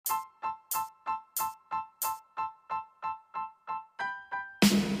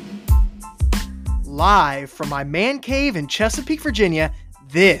Live from my man cave in Chesapeake, Virginia,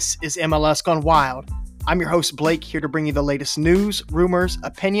 this is MLS Gone Wild. I'm your host, Blake, here to bring you the latest news, rumors,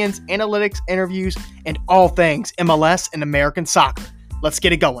 opinions, analytics, interviews, and all things MLS and American soccer. Let's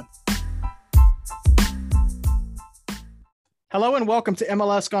get it going. Hello and welcome to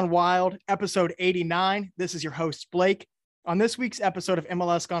MLS Gone Wild, episode 89. This is your host, Blake. On this week's episode of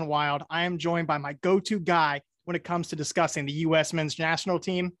MLS Gone Wild, I am joined by my go-to guy when it comes to discussing the U.S. men's national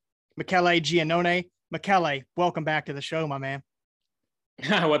team, Michele Giannone. Michele, welcome back to the show, my man.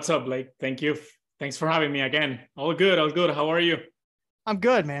 What's up, Blake? Thank you. Thanks for having me again. All good. How are you? I'm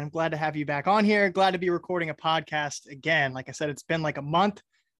good, man. I'm glad to have you back on here. Glad to be recording a podcast again. Like I said, it's been like a month.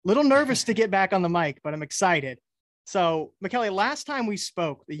 Little nervous to get back on the mic, but I'm excited. So, Michele, last time we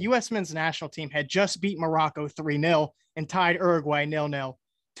spoke, the U.S. men's national team had just beat Morocco 3-0 and tied Uruguay 0-0.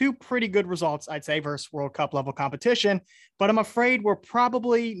 Two pretty good results, I'd say, versus World Cup level competition, but I'm afraid we're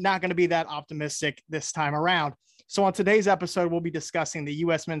probably not going to be that optimistic this time around. So on today's episode, we'll be discussing the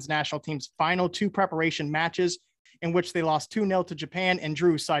U.S. men's national team's final two preparation matches in which they lost 2-0 to Japan and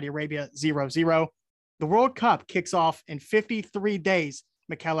drew Saudi Arabia 0-0. The World Cup kicks off in 53 days,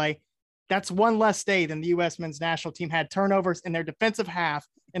 Michele. That's one less day than the U.S. men's national team had turnovers in their defensive half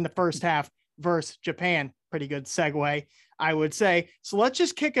in the first half versus Japan. Pretty good segue, I would say. So let's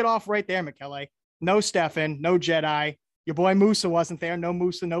just kick it off right there, Michele. No Stefan, no Jedi. Your boy Musa wasn't there. No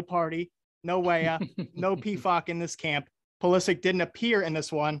Musa, no party, no Weah, no PFOC in this camp. Pulisic didn't appear in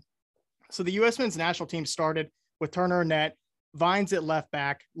this one. So the U.S. men's national team started with Turner net, Vines at left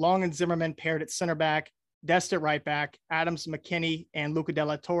back, Long and Zimmerman paired at center back, Dest at right back, Adams, McKinney, and Luca de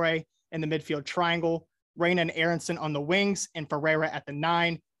la Torre in the midfield triangle, Reyna and Aronson on the wings, and Ferreira at the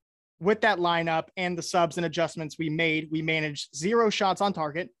 9. With that lineup and the subs and adjustments we made, we managed 0 shots on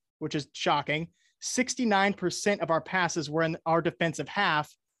target, which is shocking. 69% of our passes were in our defensive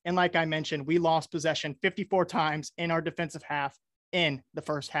half. And like I mentioned, we lost possession 54 times in our defensive half in the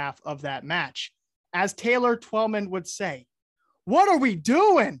first half of that match. As Taylor Twellman would say, what are we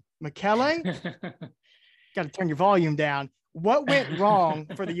doing, Michele? Got to turn your volume down. What went wrong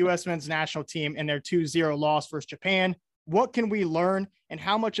for the U.S. men's national team in their 2-0 loss versus Japan? What can we learn, and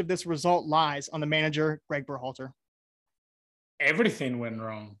how much of this result lies on the manager, Greg Berhalter? Everything went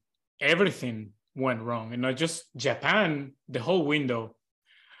wrong. Everything went wrong. And not just Japan, the whole window.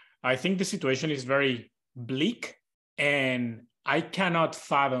 I think the situation is very bleak, and I cannot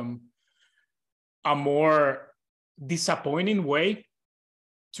fathom a more disappointing way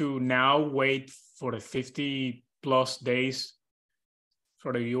to now wait for the 50-plus days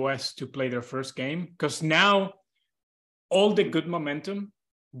for the U.S. to play their first game. Because now, all the good momentum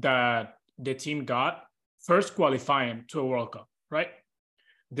that the team got, first qualifying to a World Cup, right?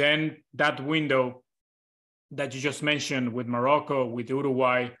 Then that window that you just mentioned with Morocco, with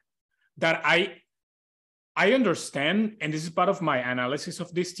Uruguay, that I understand, and this is part of my analysis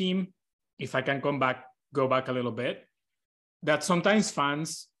of this team, if I can go back a little bit, that sometimes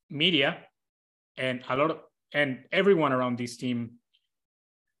fans, media, and everyone around this team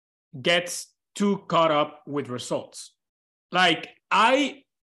gets too caught up with results. Like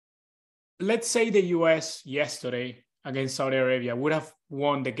let's say the U.S. yesterday against Saudi Arabia would have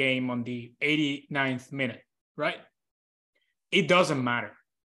won the game on the 89th minute, right? It doesn't matter.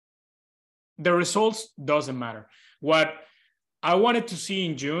 The results doesn't matter. What I wanted to see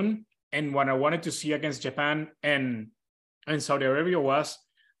in June and what I wanted to see against Japan and Saudi Arabia was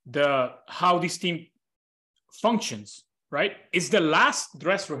how this team functions, right? It's the last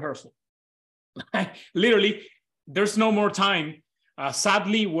dress rehearsal. Literally, there's no more time.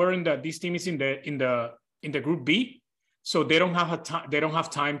 Sadly, this team is in the Group B, so they don't have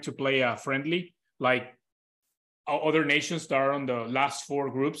time to play a friendly like other nations that are on the last 4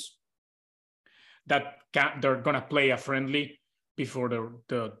 groups they're gonna play a friendly before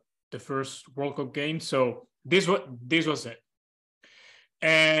the first World Cup game. So this was it,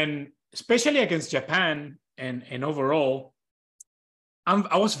 and especially against Japan and overall,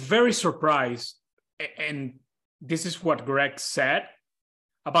 I was very surprised, and this is what Greg said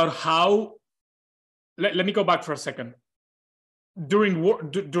about how. Let me go back for a second.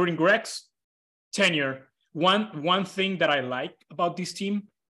 During Greg's tenure, one thing that I like about this team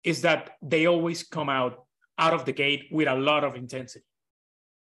is that they always come out of the gate with a lot of intensity.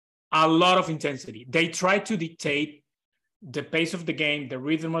 A lot of intensity. They try to dictate the pace of the game, the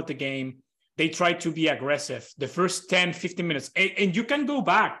rhythm of the game. They try to be aggressive the first 10, 15 minutes. And you can go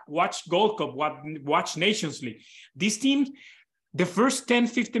back, watch Gold Cup, watch Nations League. This team, the first 10,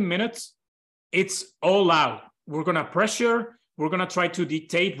 15 minutes, it's all out. We're going to pressure. We're going to try to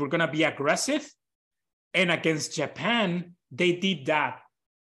dictate. We're going to be aggressive. And against Japan, they did that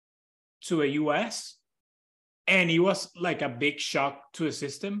to a US, and it was like a big shock to the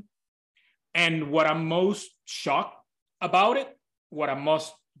system. And what I'm most shocked about it, what I'm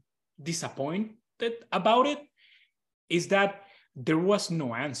most disappointed about it, is that there was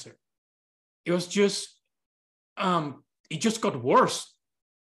no answer. It was just, it just got worse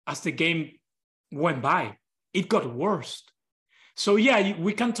as the game went by. It got worse. So yeah,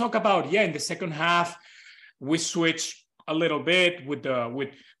 we can talk about, in the second half, we switched a little bit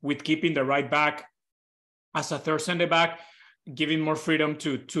with keeping the right back as a third center back, giving more freedom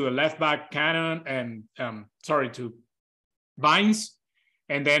to the left back Cannon and to Vines,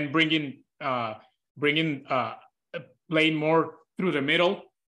 and then bringing playing more through the middle,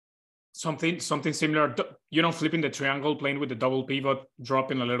 something similar, flipping the triangle, playing with the double pivot,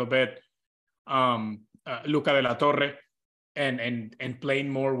 dropping a little bit, Luca de la Torre, and playing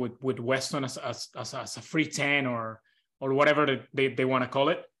more with Weston as a free 10 or whatever they want to call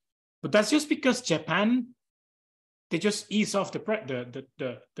it. But that's just because Japan, they just ease off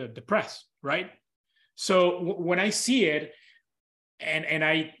the press, right? So when I see it, and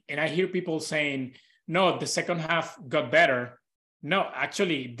I hear people saying, no, the second half got better. No,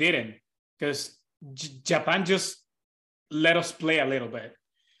 actually it didn't, because Japan just let us play a little bit.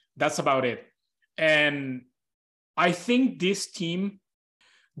 That's about it. And I think this team,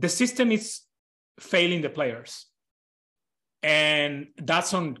 the system is failing the players. And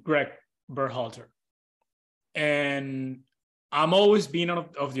that's on Greg Berhalter. And I'm always been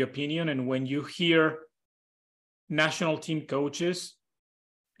of the opinion, and when you hear national team coaches,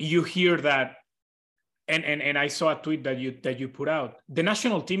 you hear that, and I saw a tweet that you put out, the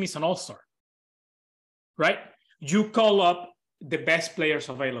national team is an all-star, right? You call up the best players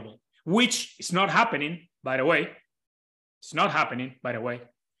available, which is not happening, by the way. It's not happening, by the way.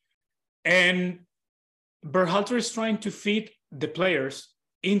 And Berhalter is trying to feed the players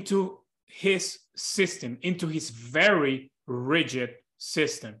into his system, into his very rigid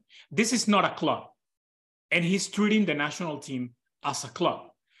system. This is not a club. And he's treating the national team as a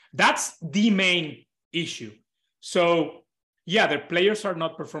club. That's the main issue. So, yeah, the players are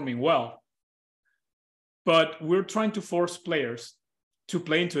not performing well, but we're trying to force players to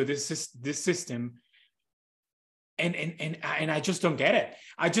play into this system. And I just don't get it.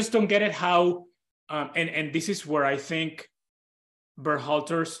 I just don't get it how, and this is where I think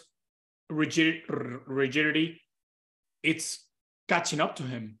Berhalter's rigidity, it's catching up to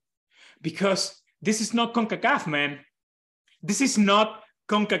him, because this is not CONCACAF, man. This is not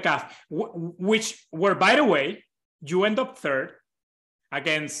CONCACAF, where, by the way, you end up third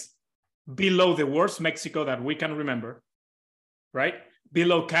against below the worst Mexico that we can remember, right?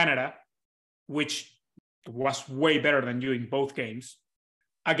 Below Canada, which was way better than you in both games,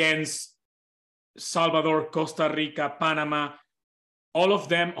 against Salvador, Costa Rica, Panama, all of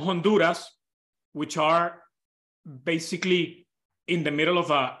them, Honduras, which are basically in the middle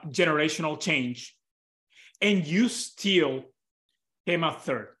of a generational change, and you still came out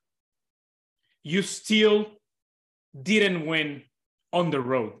third. You still didn't win on the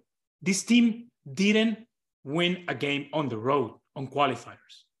road. This team didn't win a game on the road, on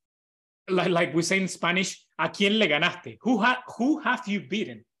qualifiers. Like we say in Spanish, ¿a quién le ganaste? Who have you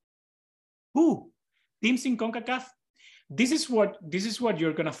beaten? Who? Teams in CONCACAF? This is what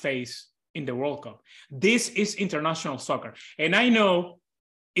you're going to face in the World Cup. This is international soccer. And I know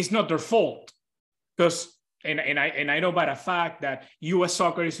it's not their fault, because and I know by the fact that US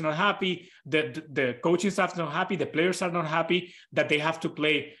soccer is not happy, the coaching staff is not happy, the players are not happy that they have to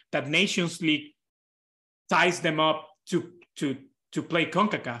play, that Nations League ties them up to play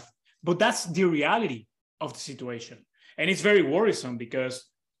CONCACAF. But that's the reality of the situation. And it's very worrisome, because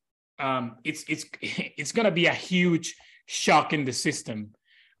it's going to be a huge shock in the system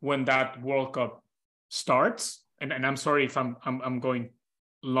when that World Cup starts. And I'm sorry if I'm going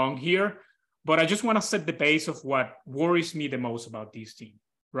long here, but I just want to set the base of what worries me the most about this team,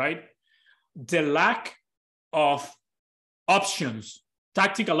 right? The lack of options,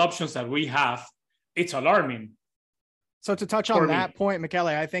 tactical options that we have, it's alarming. So to touch on that point, Michele,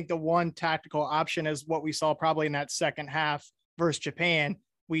 I think the one tactical option is what we saw probably in that second half versus Japan.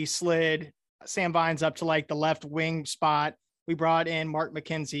 We slid Sam Vines up to like the left wing spot. We brought in Mark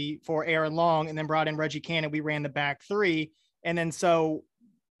McKenzie for Aaron Long, and then brought in Reggie Cannon. We ran the back three. And then so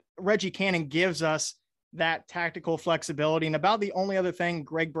Reggie Cannon gives us that tactical flexibility. And about the only other thing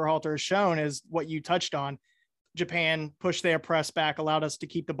Greg Berhalter has shown is what you touched on. Japan pushed their press back, allowed us to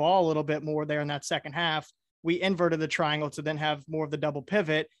keep the ball a little bit more there in that second half. We inverted the triangle to then have more of the double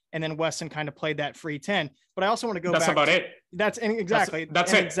pivot, and then Weston kind of played that free 10. But I also want to go back. That's about it. That's exactly.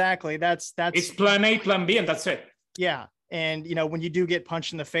 That's it. Exactly. That's it's plan A, plan B, and that's it. Yeah. And, you know, when you do get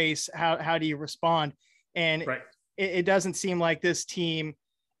punched in the face, how do you respond? And right. it doesn't seem like this team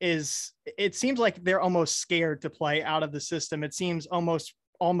it seems like they're almost scared to play out of the system. It seems almost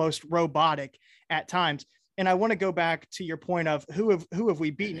robotic at times. And I want to go back to your point of who have we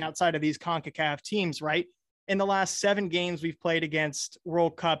beaten outside of these CONCACAF teams, right? In the last 7 games we've played against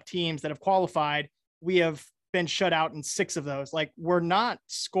World Cup teams that have qualified, we have been shut out in 6 of those. Like, we're not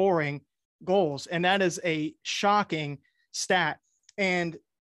scoring goals. And that is a shocking stat. And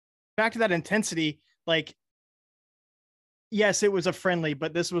back to that intensity, like, yes, it was a friendly,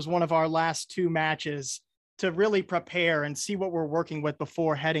 but this was one of our last 2 matches to really prepare and see what we're working with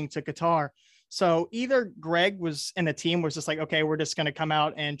before heading to Qatar. So either Greg was in the team was just like, okay, we're just going to come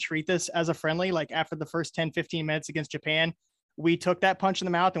out and treat this as a friendly. Like, after the first 10, 15 minutes against Japan, we took that punch in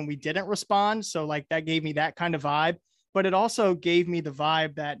the mouth and we didn't respond. So like, that gave me that kind of vibe, but it also gave me the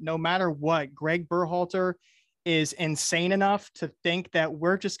vibe that no matter what, Greg Berhalter is insane enough to think that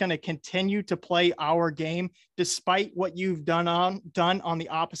we're just going to continue to play our game despite what you've done on the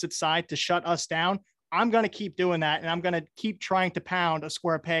opposite side to shut us down. I'm going to keep doing that. And I'm going to keep trying to pound a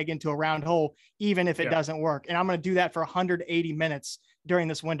square peg into a round hole, even if it doesn't work. And I'm going to do that for 180 minutes during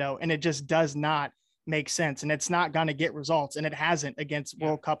this window. And it just does not make sense. And it's not going to get results. And it hasn't against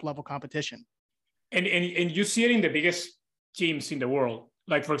World Cup level competition. And you see it in the biggest teams in the world.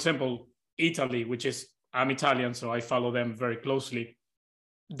 Like, for example, Italy, which is, I'm Italian, so I follow them very closely.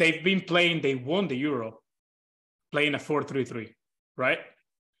 They've been playing, they won the Euro, playing a 4-3-3, right?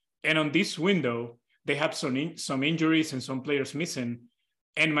 And on this window, they had some injuries and some players missing.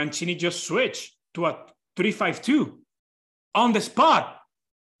 And Mancini just switched to a 3-5-2 on the spot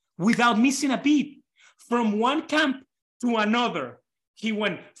without missing a beat. From one camp to another, he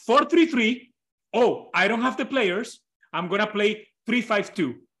went 4-3-3. Oh, I don't have the players. I'm going to play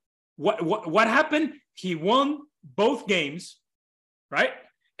 3-5-2. What happened? He won both games, right?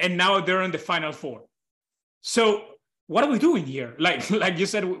 And now they're in the Final Four. So what are we doing here? Like you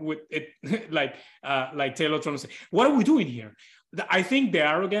said with it, like Taylor Trump said, what are we doing here? I think the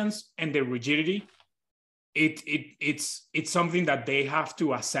arrogance and the rigidity, it's something that they have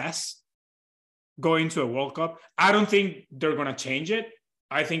to assess going to a World Cup. I don't think they're gonna change it.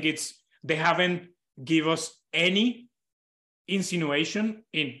 I think they haven't give us any insinuation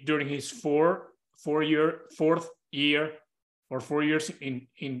during his 4 years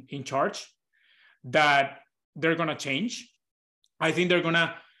in charge that they're going to change. I think they're going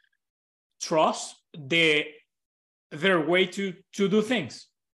to trust their way to do things,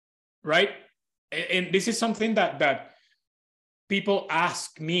 right? And this is something that people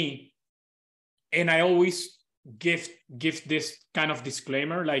ask me, and I always give this kind of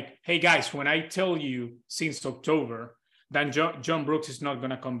disclaimer, like, hey guys, when I tell you since October that John Brooks is not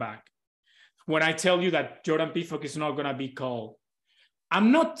going to come back, when I tell you that Jordan Pefok is not going to be called,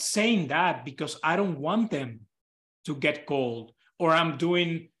 I'm not saying that because I don't want them to get called, or I'm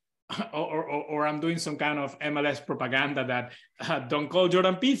doing some kind of MLS propaganda that don't call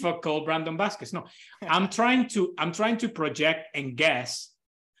Jordan Pefok, call Brandon Vasquez. No, I'm trying to project and guess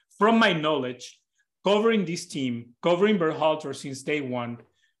from my knowledge, covering this team, covering Berhalter since day one,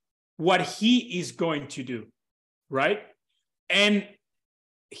 what he is going to do, right? And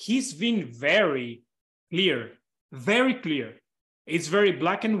he's been very clear. It's very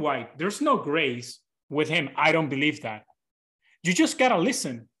black and white. There's no grays with him. I don't believe that. You just gotta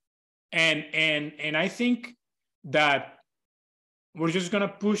listen. And I think that we're just gonna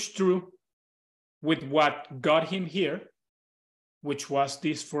push through with what got him here, which was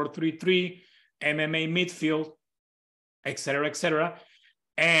this 4-3-3, MMA midfield, etc.,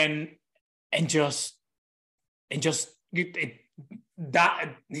 and just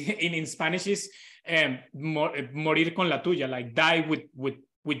that in Spanish is morir con la tuya, like die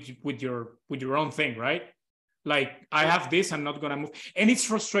with your own thing, right? Like, I have this, I'm not gonna move, and it's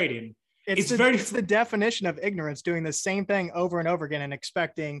frustrating. It's the definition of ignorance, doing the same thing over and over again and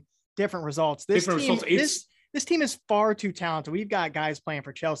expecting different results. This team is far too talented. We've got guys playing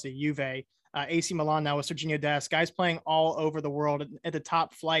for Chelsea, Juve, AC Milan now with Serginho Dest, guys playing all over the world at the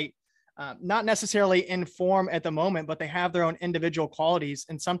top flight. Not necessarily in form at the moment, but they have their own individual qualities.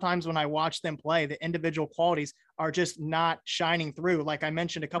 And sometimes when I watch them play, the individual qualities are just not shining through. Like I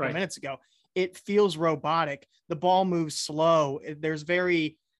mentioned a couple of minutes ago, it feels robotic. The ball moves slow. There's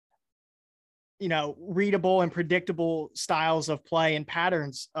very, readable and predictable styles of play and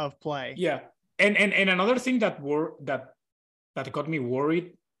patterns of play. Yeah. And another thing that got me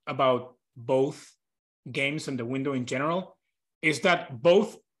worried about both games and the window in general is that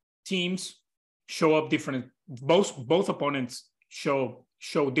both teams show up different. Both opponents show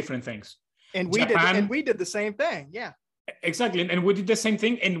different things. And we did the same thing. Yeah. Exactly. And we did the same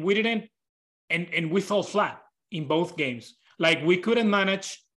thing, and we didn't, and we fell flat in both games. Like, we couldn't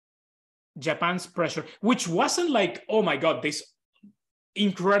manage Japan's pressure, which wasn't like, oh my God, this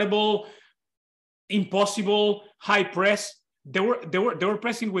incredible, impossible high press. They were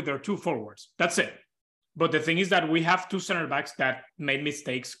pressing with their two forwards. That's it. But the thing is that we have two center backs that made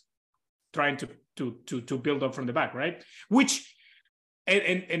mistakes trying to build up from the back, right? Which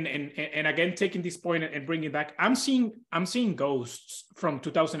and again, taking this point and bringing it back, I'm seeing ghosts from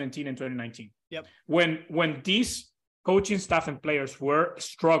 2018 and 2019. Yep. When these coaching staff and players were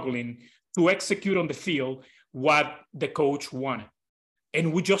struggling to execute on the field what the coach wanted.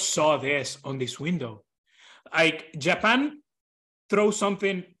 And we just saw this on this window. Like, Japan throw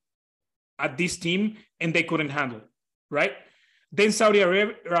something at this team and they couldn't handle it, right? Then Saudi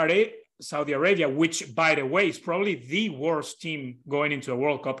Arabia, which, by the way, is probably the worst team going into a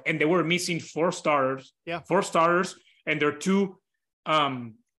World Cup, and they were missing four starters, and their two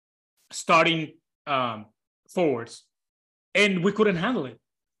starting forwards, and we couldn't handle it.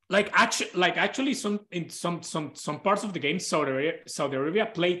 Actually, some parts of the game, Saudi Arabia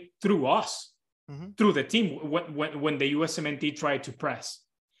played through us, through the team when the USMNT tried to press,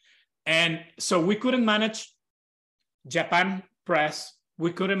 and so we couldn't manage Japan press.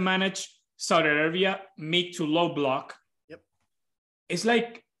 We couldn't manage Saudi Arabia mid to low block. Yep. It's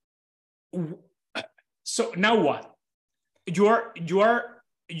like, so now what?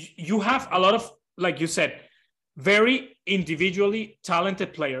 You have a lot of, like you said, very individually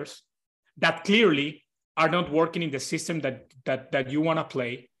talented players that clearly are not working in the system that you want to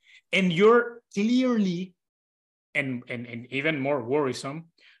play. And you're clearly, and even more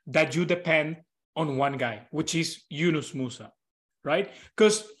worrisome, that you depend on one guy, which is Yunus Musa, right?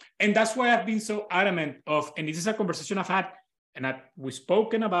 And that's why I've been so adamant of, and this is a conversation I've had, and we've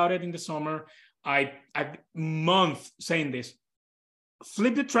spoken about it in the summer. I've months saying this,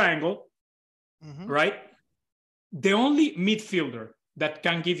 flip the triangle, right? The only midfielder that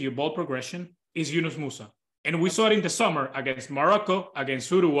can give you ball progression is Yunus Musa. And we saw it in the summer against Morocco, against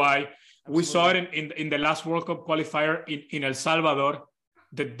Uruguay. Absolutely. We saw it in the last World Cup qualifier in El Salvador.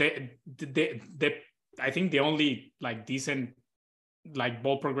 I think the only like decent like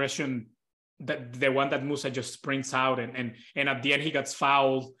ball progression, that the one that Musa just sprints out and at the end he gets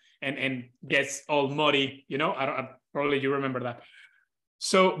fouled and gets all muddy, you know. Probably you remember that.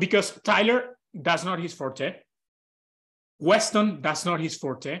 So because Tyler, that's not his forte. Weston, that's not his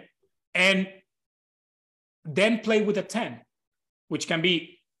forte. And then play with a 10, which can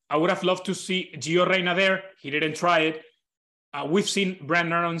be, I would have loved to see Gio Reyna there. He didn't try it. We've seen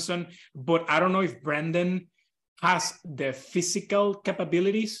Brandon Aronson, but I don't know if Brandon has the physical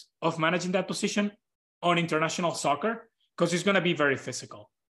capabilities of managing that position on international soccer, because he's going to be very physical,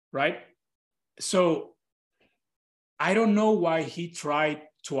 right? So I don't know why he tried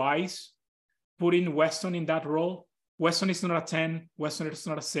twice putting Weston in that role. Weston is not a 10. Weston is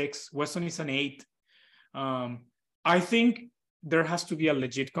not a 6. Weston is an 8. I think there has to be a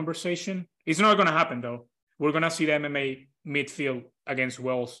legit conversation. It's not going to happen, though. We're going to see the MMA midfield against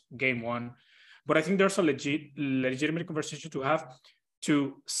Wales game 1. But I think there's a legitimate conversation to have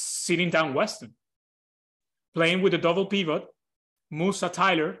to sitting down Weston, playing with a double pivot, Musa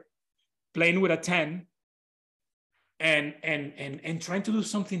Tyler, playing with a 10, and trying to do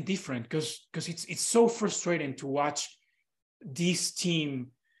something different, because it's so frustrating to watch this team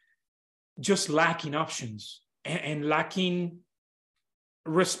just lacking options and lacking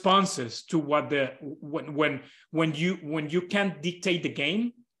responses to what when you can't dictate the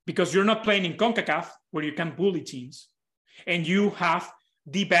game, because you're not playing in CONCACAF where you can bully teams and you have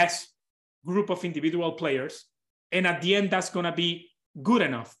the best group of individual players, and at the end that's going to be good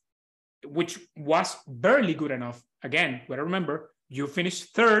enough, which was barely good enough. Again, but I remember you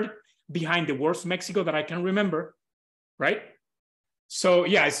finished 3rd behind the worst Mexico that I can remember, right? So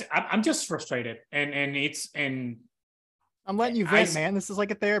yeah, I'm just frustrated, and I'm letting you vent, man. This is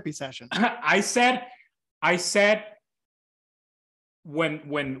like a therapy session. I said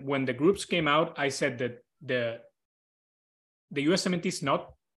when the groups came out, I said that the USMNT is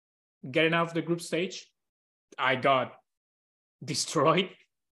not getting out of the group stage. I got destroyed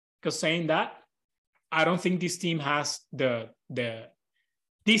because saying that. I don't think this team has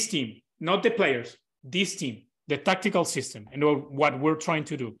this team, not the players, this team, the tactical system, and what we're trying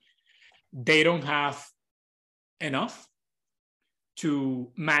to do. They don't have enough to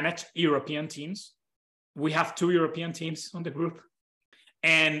manage European teams. We have 2 European teams on the group,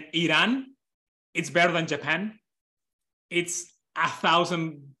 and Iran, it's better than Japan. It's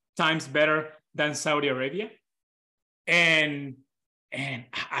 1,000 times better than Saudi Arabia. And And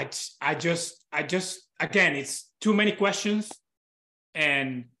I just, again, it's too many questions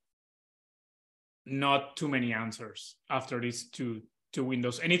and not too many answers after these two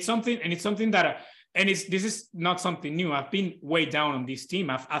windows. And it's something that, this is not something new. I've been way down on this team.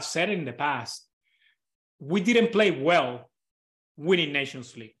 I've said it in the past. We didn't play well winning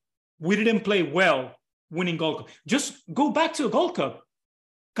Nations League. We didn't play well winning Gold Cup. Just go back to the Gold Cup.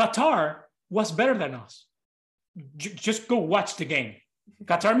 Qatar was better than us. Just go watch the game.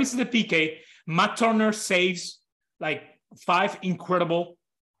 Qatar misses the PK. Matt Turner saves like 5 incredible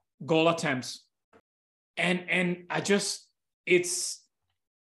goal attempts. And it's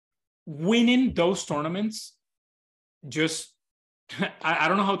winning those tournaments. Just, I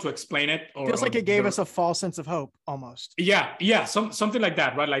don't know how to explain it. Feels like it gave us a false sense of hope almost. Yeah. Something like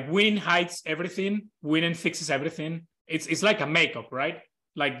that, right? Like winning hides everything. Winning fixes everything. It's like a makeup, right?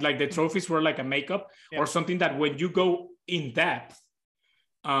 Like the trophies were like a makeup, or something that when you go in depth,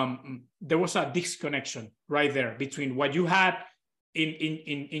 there was a disconnection right there between what you had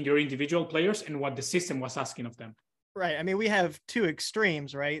in your individual players and what the system was asking of them. Right. I mean, we have two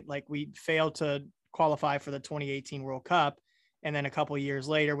extremes, right? Like we failed to qualify for the 2018 World Cup. And then a couple of years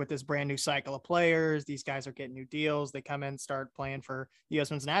later, with this brand new cycle of players, these guys are getting new deals. They come in, start playing for the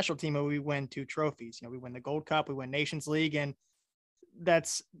U.S. men's national team, and we win 2 trophies. We win the Gold Cup, we win Nations League, and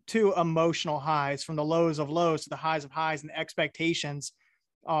that's 2 emotional highs, from the lows of lows to the highs of highs, and the expectations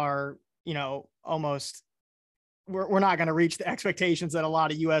are, almost, we're not going to reach the expectations that a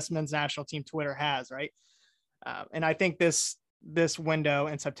lot of U.S. men's national team Twitter has, right? And I think this window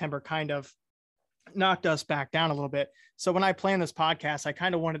in September kind of knocked us back down a little bit. So when I planned this podcast, I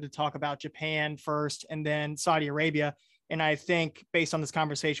kind of wanted to talk about Japan first and then Saudi Arabia. And I think based on this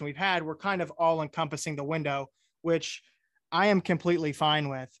conversation we've had, we're kind of all encompassing the window, which I am completely fine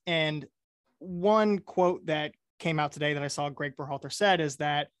with. And one quote that came out today that I saw Greg Berhalter said is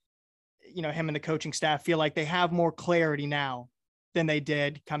that, him and the coaching staff feel like they have more clarity now than they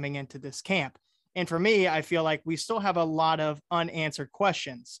did coming into this camp. And for me, I feel like we still have a lot of unanswered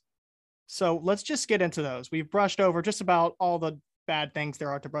questions. So let's just get into those. We've brushed over just about all the bad things there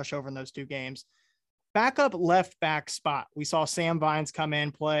are to brush over in those 2 games. Backup left back spot. We saw Sam Vines come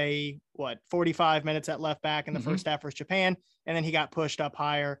in, play 45 minutes at left back in the first half versus Japan. And then he got pushed up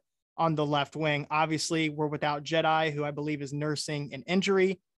higher on the left wing. Obviously we're without Jedi, who I believe is nursing an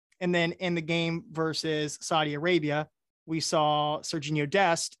injury. And then in the game versus Saudi Arabia, we saw Serginho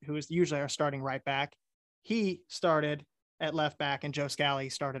Dest, who is usually our starting right back. He started at left back and Joe Scally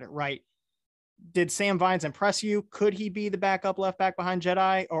started at right. Did Sam Vines impress you? Could he be the backup left back behind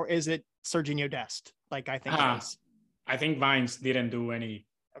Jedi, or is it Serginho Dest? Like I think it is. I think Vines didn't do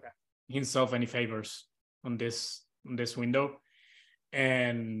himself any favors on this window.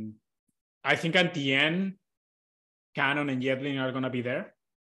 And I think at the end, Cannon and Yedlin are going to be there.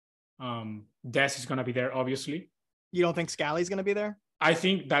 Dest is going to be there, obviously. You don't think Scally's going to be there? I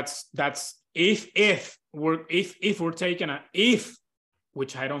think that's if we're taking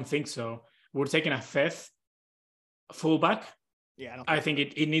which I don't think so. We're taking a 5th fullback. Yeah, I think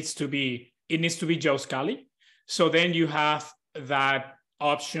it needs to be Joe Scally. So then you have that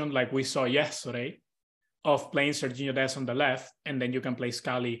option, like we saw yesterday, of playing Serginho Dest on the left, and then you can play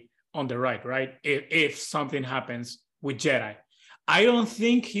Scally on the right? If something happens with Jedi. I don't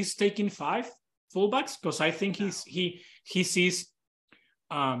think he's taking 5 fullbacks, because I think he sees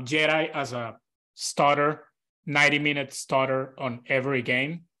Jedi as a starter, 90-minute starter on every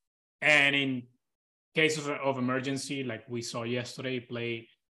game. And in cases of emergency, like we saw yesterday, play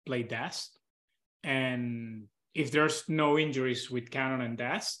Dest. And if there's no injuries with Cannon and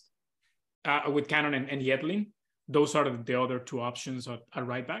Dest, with Cannon and Yedlin, those are the other 2 options at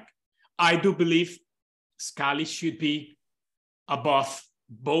right back. I do believe Scally should be above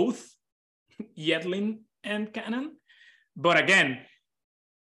both Yedlin and Cannon. But again,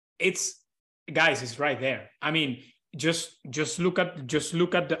 it's right there. I mean, just look at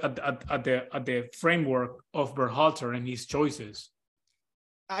the framework of Berhalter and his choices.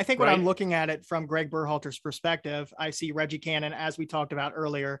 I think when I'm looking at it from Greg Berhalter's perspective, I see Reggie Cannon, as we talked about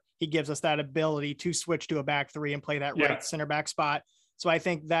earlier. He gives us that ability to switch to a back 3 and play that right center back spot. So I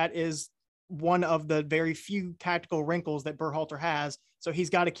think that is one of the very few tactical wrinkles that Berhalter has. So he's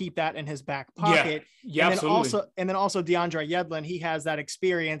got to keep that in his back pocket. Yeah, and absolutely. Then also DeAndre Yedlin, he has that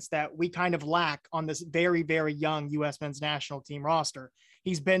experience that we kind of lack on this very, very young U.S. men's national team roster.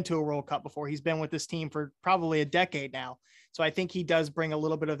 He's been to a World Cup before. He's been with this team for probably a decade now. So I think he does bring a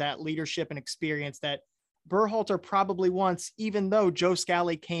little bit of that leadership and experience that Berhalter probably wants, even though Joe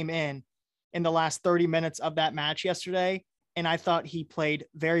Scally came in the last 30 minutes of that match yesterday. And I thought he played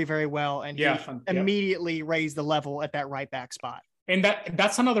very, very well. And he immediately raised the level at that right back spot. And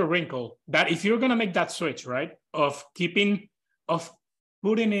that's another wrinkle, that if you're going to make that switch, right, of putting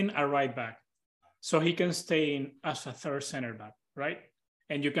in a right back so he can stay in as a third center back, right?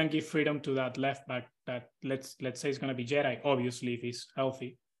 And you can give freedom to that left back that let's say is going to be Jedi, obviously, if he's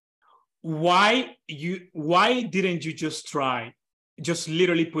healthy. Why didn't you just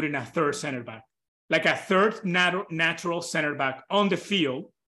literally put in a third center back, like a third natural center back on the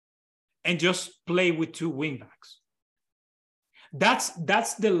field, and just play with two wing backs? That's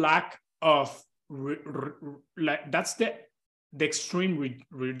the lack of that's the extreme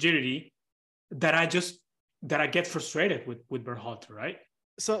rigidity that I get frustrated with Berhalter, right?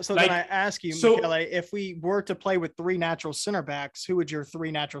 So like, then I ask you, Michele, if we were to play with three natural center backs, who would your three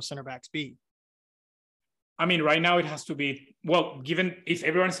natural center backs be? I mean, right now it has to be, well, given if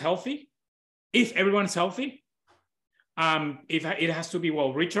everyone's healthy, if it has to be,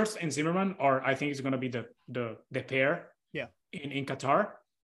 well, Richards and Zimmerman, or I think it's going to be the pair in Qatar.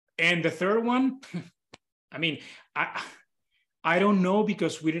 And the third one, I mean, I don't know,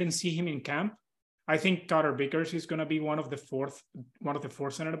 because we didn't see him in camp. I think Carter Vickers is going to be one of the four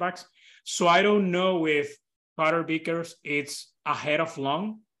center backs. So I don't know if Carter Vickers is ahead of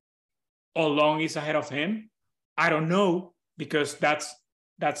Long or Long is ahead of him. I don't know, because that's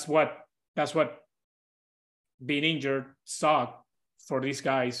what being injured sucked for these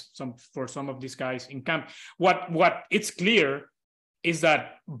guys, for some of these guys in camp. What it's clear is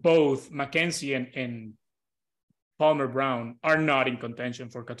that both Mackenzie and Palmer Brown are not in contention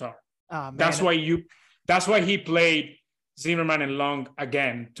for Qatar. Oh, that's why he played Zimmerman and Long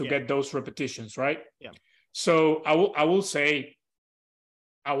again to get those repetitions, right? Yeah. So I will say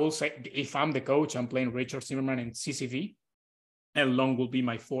if I'm the coach, I'm playing Richard, Zimmerman, and CCV, and Long will be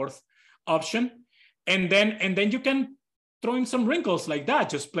my fourth option. And then you can throw in some wrinkles like that.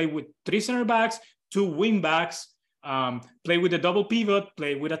 Just play with three center backs, two wing backs, play with a double pivot,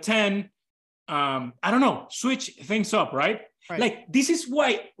 play with a 10. I don't know, switch things up, right? Like, this is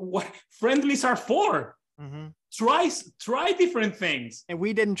what friendlies are for. Mm-hmm. Try different things. And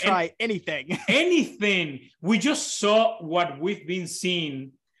we didn't try anything. We just saw what we've been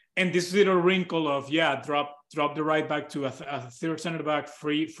seeing, and this little wrinkle of drop the right back to a third center back,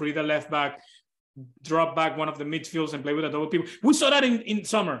 free the left back, drop back one of the midfields and play with a double pivot. We saw that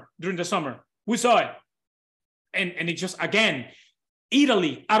during the summer. We saw it. And it just, again,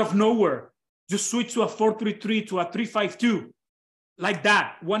 Italy out of nowhere just switch to a 4-3-3 to a 3-5-2, like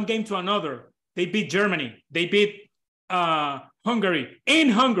that, one game to another. They beat Germany. They beat Hungary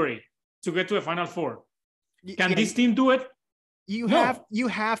in Hungary to get to a Final Four. Can this team do it? You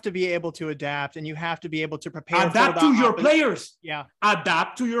have to be able to adapt, and you have to be able to prepare. Adapt to your players. Yeah.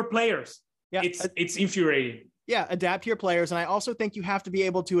 Adapt to your players. Yeah. It's infuriating. Yeah, adapt to your players. And I also think you have to be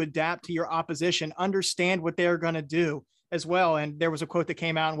able to adapt to your opposition, understand what they're going to do as well. And there was a quote that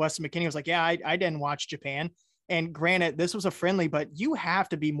came out, and Weston McKennie was like, yeah, I didn't watch Japan. And granted, this was a friendly, but you have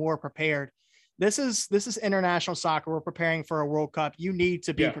to be more prepared. This is international soccer. We're preparing for a World Cup. You need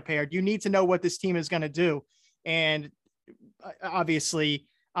to be prepared. You need to know what this team is going to do. And obviously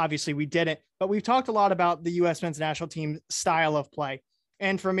we didn't, but we've talked a lot about the U.S. men's national team style of play.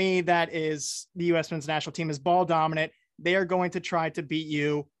 And for me, that is the U.S. men's national team is ball dominant. They are going to try to beat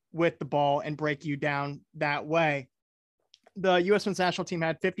you with the ball and break you down that way. The U.S. men's national team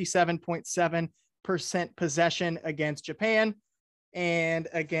had 57.7% possession against Japan, and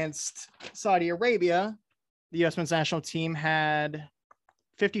against Saudi Arabia, the U.S. men's national team had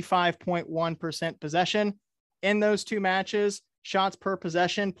 55.1% possession in those two matches. Shots per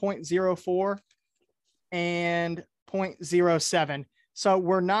possession, 0.04 and 0.07. So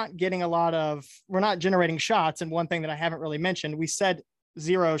we're not generating shots. And one thing that I haven't really mentioned, we said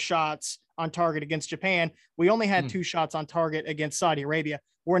 0 shots on target against Japan. We only had 2 shots on target against Saudi Arabia.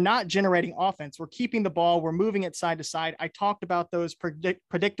 We're not generating offense. We're keeping the ball. We're moving it side to side. I talked about those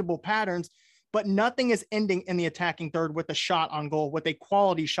predictable patterns, but nothing is ending in the attacking third with a shot on goal, with a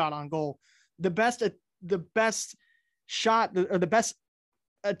quality shot on goal. The best shot, or the best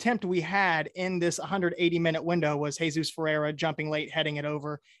attempt we had in this 180-minute window was Jesus Ferreira jumping late, heading it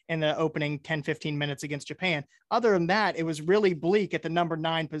over in the opening 10-15 minutes against Japan. Other than that, it was really bleak at the number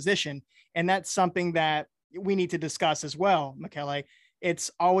 9 position. And that's something that we need to discuss as well, Michele.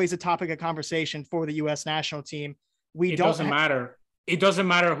 It's always a topic of conversation for the U.S. national team. It doesn't matter. It doesn't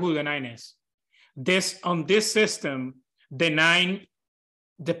matter who the 9 is. On this system, the 9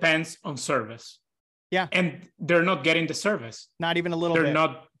 depends on service. Yeah. And they're not getting the service. Not even a little bit. They're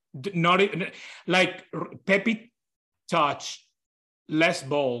not like Pepe touched less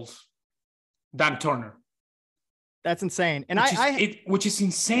balls than Turner. That's insane. And which is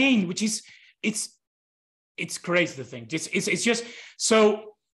insane, it's It's crazy to think. It's just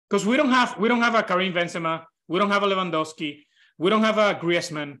so, because we don't have a Karim Benzema, we don't have a Lewandowski, we don't have a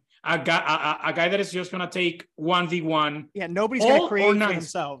Griezmann, a guy that is just gonna take 1v1. Yeah, nobody's gonna create for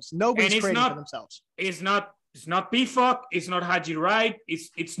themselves. Nobody's creating for themselves. It's not Pifok, it's not Haji Wright,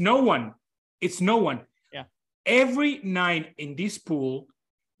 it's no one. It's no one. Yeah. Every 9 in this pool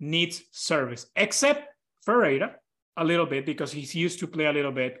needs service, except Ferreira a little bit, because he's used to play a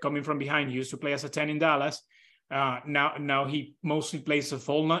little bit coming from behind. He used to play as a 10 in Dallas. Now he mostly plays a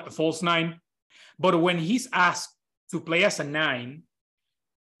false 9. But when he's asked to play as a 9,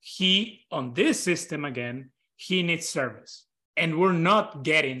 he, on this system again, he needs service. And we're not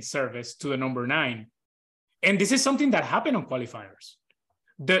getting service to the number 9. And this is something that happened on qualifiers.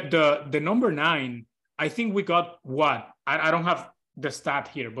 The number 9, I think we got what? I don't have the stat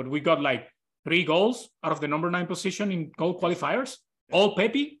here, but we got like 3 goals out of the number 9 position in goal qualifiers. All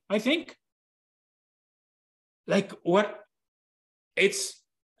Pepe, I think. Like what? It's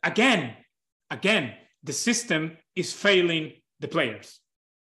again, the system is failing the players.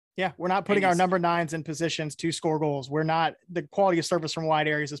 Yeah, we're not putting our number 9s in positions to score goals. We're not, the quality of service from wide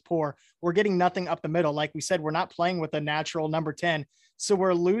areas is poor. We're getting nothing up the middle. Like we said, we're not playing with a natural number 10. So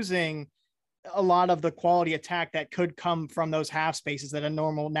we're losing a lot of the quality attack that could come from those half spaces that a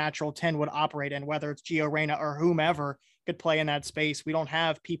normal natural 10 would operate in, whether it's Gio Reyna or whomever could play in that space. We don't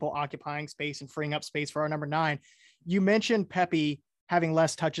have people occupying space and freeing up space for our number 9. You mentioned Pepe having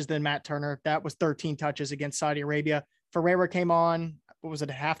less touches than Matt Turner. That was 13 touches against Saudi Arabia. Ferreira came on, what was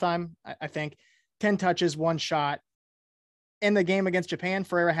it, at halftime? I think 10 touches, 1 shot. In the game against Japan,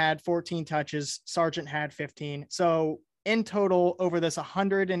 Ferreira had 14 touches. Sargent had 15. So in total, over this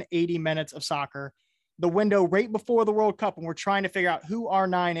 180 minutes of soccer, the window right before the World Cup, when we're trying to figure out who our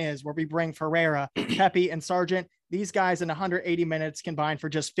 9 is, where we bring Ferreira, Pepe, and Sargent, these guys in 180 minutes combined for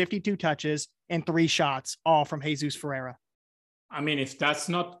just 52 touches and 3 shots, all from Jesus Ferreira. I mean, if that's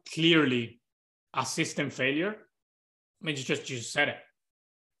not clearly a system failure, I mean, you just said it.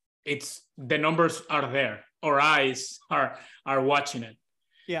 It's the numbers are there. Our eyes are watching it.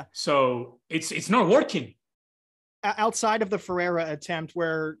 Yeah. So it's not working. Outside of the Ferreira attempt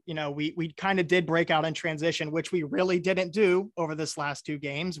where, you know, we kind of did break out in transition, which we really didn't do over this last 2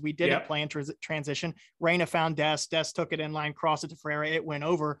 games. We didn't play in transition. Reyna found Dest took it in line, crossed it to Ferreira. It went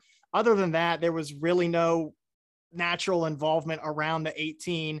over. Other than that, there was really no natural involvement around the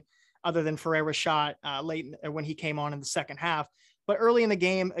 18 other than Ferreira's shot late when he came on in the second half. But early in the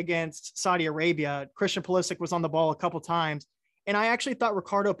game against Saudi Arabia, Christian Pulisic was on the ball a couple times. And I actually thought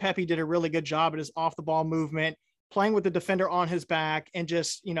Ricardo Pepi did a really good job at his off the ball movement, playing with the defender on his back and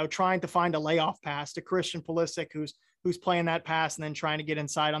just, you know, trying to find a layoff pass to Christian Pulisic, who's playing that pass and then trying to get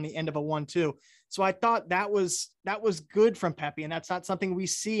inside on the end of a 1-2. So I thought that was good from Pepi. And that's not something we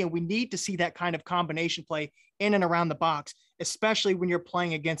see. And we need to see that kind of combination play in and around the box, especially when you're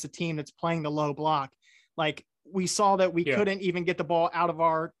playing against a team that's playing the low block. Like we saw that we couldn't even get the ball out of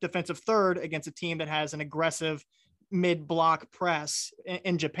our defensive third against a team that has an aggressive mid-block press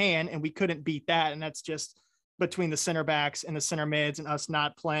in Japan, and we couldn't beat that. And that's just between the center backs and the center mids and us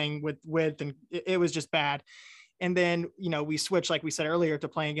not playing with width, and it was just bad. And then, you know, we switched, like we said earlier, to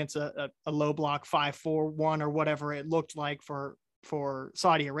playing against a low block 5-4-1 or whatever it looked like for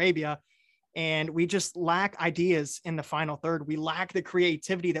Saudi Arabia. And we just lack ideas in the final third. We lack the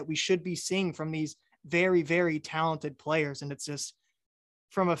creativity that we should be seeing from these very, very talented players. And it's just,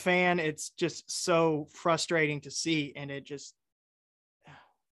 from a fan, it's just so frustrating to see. And it just,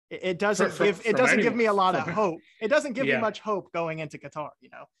 it doesn't give me a lot of hope. It doesn't give me much hope going into Qatar, you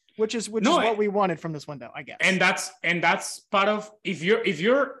know, which is what we wanted from this window, I guess. And that's part of, if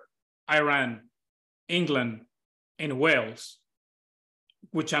you're Iran, England, and Wales,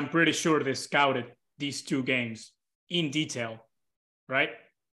 which I'm pretty sure they scouted these 2 games in detail, right?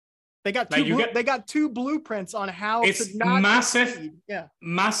 They got they got 2 blueprints on how it's to not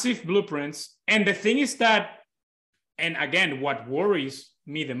massive blueprints. And the thing is that, and again, what worries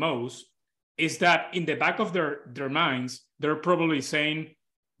me the most is that in the back of their minds, they're probably saying,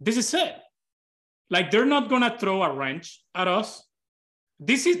 this is it. Like, they're not gonna throw a wrench at us.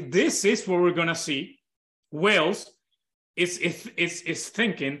 This is what we're gonna see. Wales is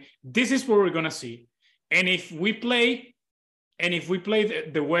thinking, this is what we're gonna see. And if we play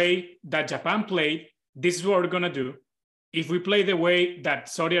the way that Japan played, this is what we're gonna do. If we play the way that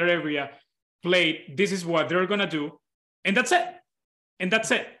Saudi Arabia played, this is what they're gonna do. And that's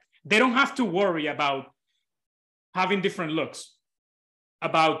it. They don't have to worry about having different looks,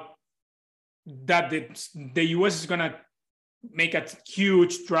 about that the US is gonna make a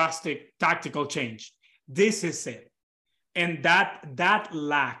huge, drastic tactical change. This is it. And that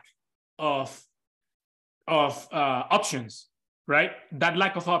lack of of options, right? That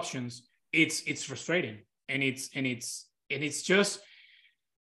lack of options, it's frustrating, and it's just,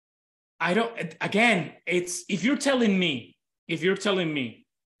 I don't, again, it's, if you're telling me,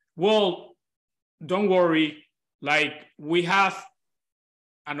 well, don't worry, like we have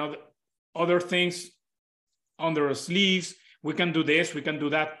other things under our sleeves, we can do this, we can do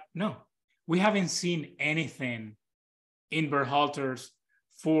that. No, we haven't seen anything in Berhalter's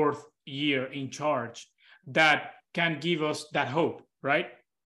 4th year in charge that can give us that hope, right?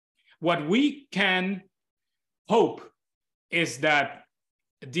 What we can hope is that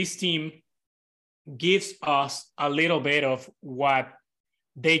this team gives us a little bit of what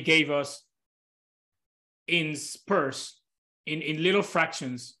they gave us in spurs, in little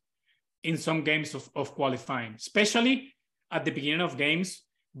fractions in some games of qualifying, especially at the beginning of games,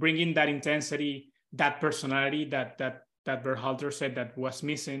 bringing that intensity, that personality that Berhalter said that was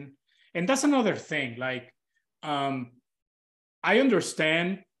missing. And that's another thing. Like, I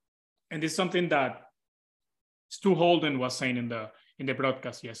understand, and this is something that Stu Holden was saying in the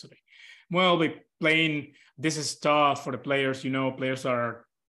broadcast yesterday. Well, this is tough for the players. You know, players are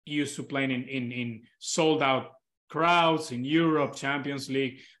used to playing in sold out crowds in Europe, Champions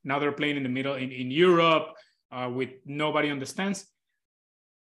League. Now they're playing in the middle in Europe with nobody on the stands.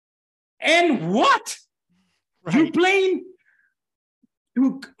 And what? Right. You're playing.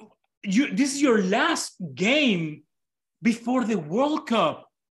 This is your last game before the World Cup.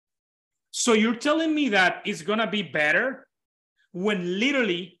 So you're telling me that it's gonna be better when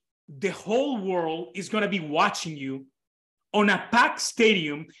literally the whole world is gonna be watching you on a packed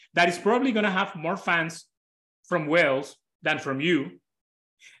stadium that is probably gonna have more fans from Wales than from you.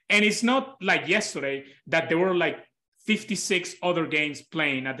 And it's not like yesterday that there were like 56 other games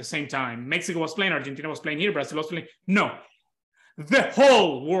playing at the same time. Mexico was playing, Argentina was playing here, Brazil was playing. No, the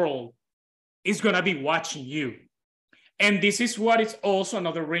whole world is gonna be watching you. And this is what is also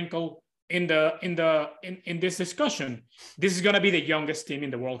another wrinkle in this discussion. This is gonna be the youngest team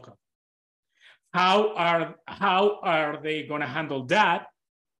in the World Cup. How are they gonna handle that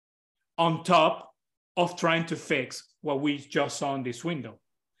on top of trying to fix what we just saw in this window?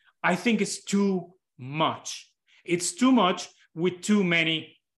 I think it's too much. It's too much with too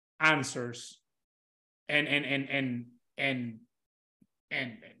many answers and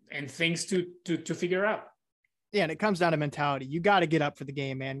things to figure out. Yeah, and it comes down to mentality. You got to get up for the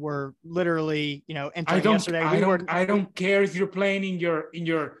game, man. We're literally, yesterday. I don't care if you're playing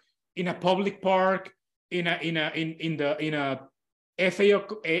in a public park, in a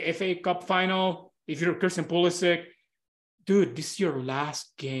FA Cup final. If you're Christian Pulisic, dude, this is your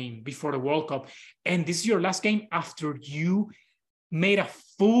last game before the World Cup, and this is your last game after you made a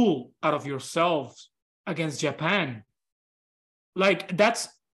fool out of yourselves against Japan. Like that's.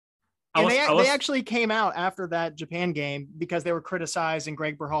 They actually came out after that Japan game because they were criticized, and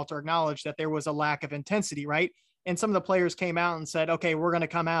Greg Berhalter acknowledged that there was a lack of intensity, right? And some of the players came out and said, okay, we're going to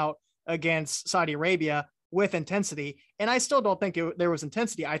come out against Saudi Arabia with intensity. And I still don't think there was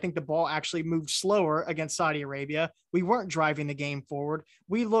intensity. I think the ball actually moved slower against Saudi Arabia. We weren't driving the game forward.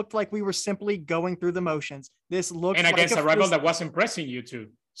 We looked like we were simply going through the motions. This looked and against a rival that was impressing you too.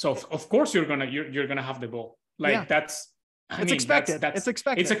 So of course you're gonna have the ball. Like yeah. It's expected. It's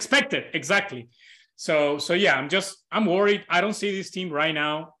expected. Exactly. So yeah, I'm worried. I don't see this team right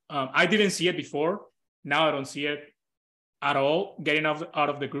now. I didn't see it before. Now I don't see it at all getting out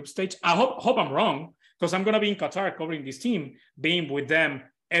of the group stage. I hope I'm wrong, because I'm going to be in Qatar covering this team, being with them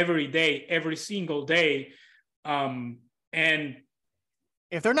every day, every single day. And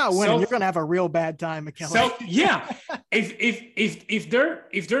if they're not winning, you're going to have a real bad time, Michele. Yeah. if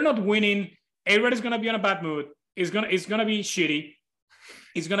they're not winning, everybody's going to be on a bad mood. It's gonna be shitty.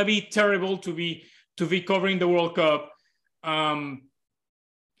 It's gonna be terrible to be covering the World Cup.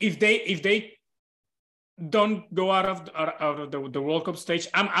 If they don't go out of the World Cup stage,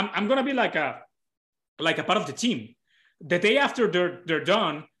 I'm gonna be like a part of the team. The day after they're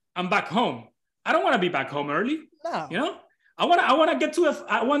done, I'm back home. I don't want to be back home early. No. You know, I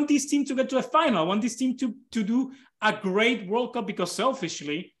want this team to get to a final. I want this team to do a great World Cup, because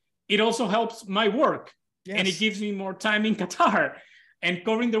selfishly, it also helps my work. Yes. And it gives me more time in Qatar and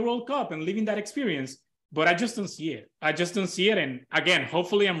covering the World Cup and living that experience. But I just don't see it. And again,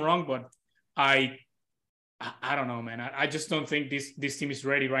 hopefully I'm wrong, but I don't know, man. I just don't think this team is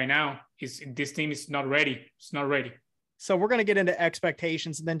ready right now. This team is not ready. It's not ready. So we're going to get into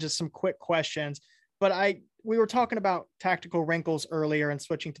expectations and then just some quick questions. But we were talking about tactical wrinkles earlier and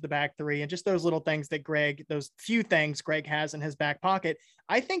switching to the back three and just those little things that those few things Greg has in his back pocket.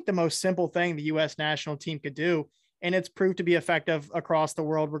 I think the most simple thing the U.S. national team could do, and it's proved to be effective across the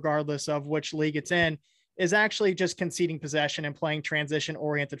world, regardless of which league it's in, is actually just conceding possession and playing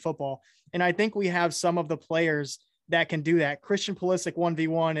transition-oriented football. And I think we have some of the players that can do that. Christian Pulisic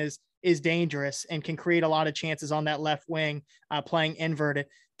 1v1 is dangerous and can create a lot of chances on that left wing, playing inverted.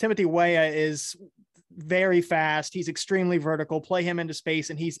 Timothy Weah is very fast. He's extremely vertical. Play him into space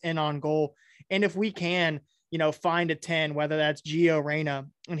and he's in on goal. And if we can, find a 10, whether that's Gio Reyna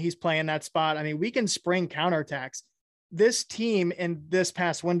and he's playing that spot, I mean, we can spring counterattacks. This team in this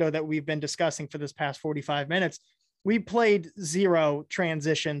past window that we've been discussing for this past 45 minutes, we played zero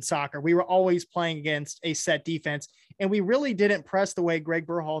transition soccer. We were always playing against a set defense, and we really didn't press the way Greg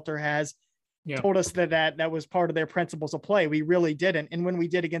Berhalter has told us that was part of their principles of play. We really didn't. And when we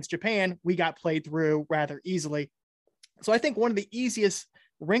did against Japan, we got played through rather easily. So I think one of the easiest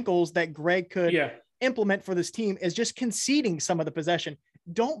wrinkles that Greg could implement for this team is just conceding some of the possession.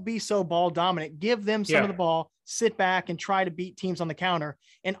 Don't be so ball dominant. Give them some of the ball, sit back and try to beat teams on the counter.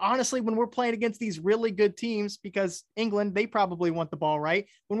 And honestly, when we're playing against these really good teams, because England, they probably want the ball, right?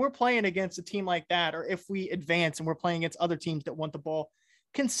 When we're playing against a team like that, or if we advance and we're playing against other teams that want the ball,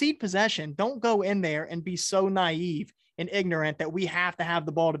 concede possession. Don't go in there and be so naive and ignorant that we have to have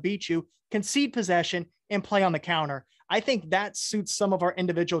the ball to beat you. Concede possession and play on the counter. I think that suits some of our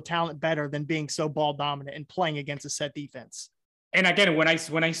individual talent better than being so ball dominant and playing against a set defense. And again, when I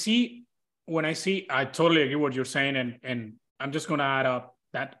see, I totally agree what you're saying, and I'm just gonna add up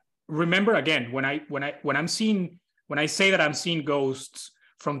that. Remember again, when I say that I'm seeing ghosts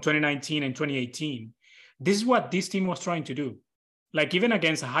from 2019 and 2018, this is what this team was trying to do. Like even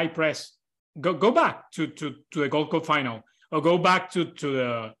against a high press, go back to the Gold Cup final, or go back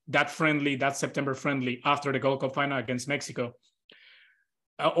to that September friendly after the Gold Cup final against Mexico,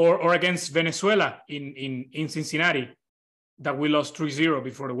 or against Venezuela in Cincinnati, that we lost 3-0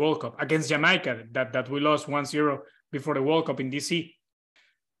 before the World Cup, against Jamaica that we lost 1-0 before the World Cup in DC.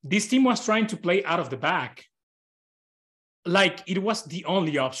 This team was trying to play out of the back like it was the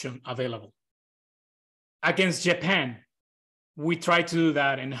only option available. Against Japan, we tried to do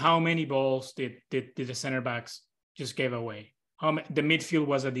that, and how many balls did the center backs just give away? The midfield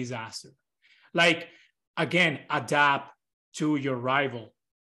was a disaster. Like, again, adapt to your rival.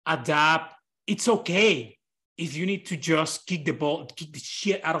 Adapt. It's okay if you need to just kick the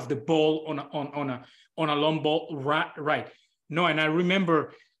shit out of the ball on a long ball, right? No, and I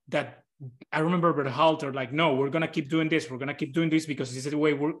remember Berhalter like, no, we're gonna keep doing this. We're gonna keep doing this because this is the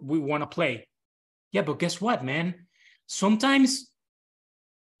way we want to play. Yeah, but guess what, man? Sometimes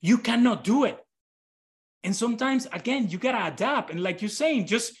you cannot do it, and sometimes again you gotta adapt. And like you're saying,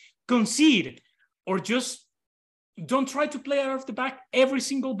 just concede or just don't try to play out of the back every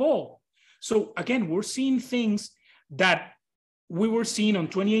single ball. So again, we're seeing things that we were seeing on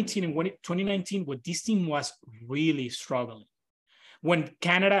 2018 and 2019 when this team was really struggling. When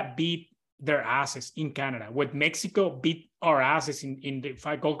Canada beat their asses in Canada, when Mexico beat our asses in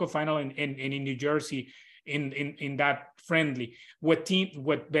the Gold Cup final and in New Jersey in that friendly, with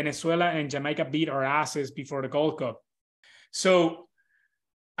Venezuela and Jamaica beat our asses before the Gold Cup. So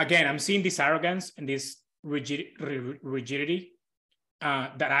again, I'm seeing this arrogance and this rigidity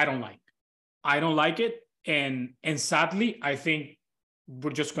that I don't like. I don't like it. And sadly, I think we're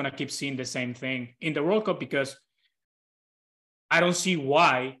just going to keep seeing the same thing in the World Cup, because I don't see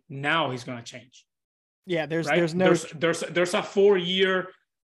why now he's going to change. Yeah, there's a 4-year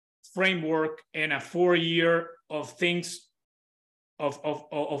framework and a 4-year of things of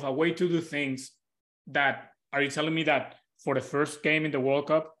a way to do things. That are you telling me that for the first game in the World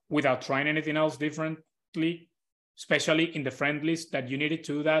Cup, without trying anything else differently, especially in the friendlies, that you needed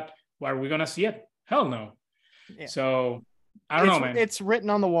to do that? Where are we gonna see it? Hell no. Yeah. So I don't know, man. It's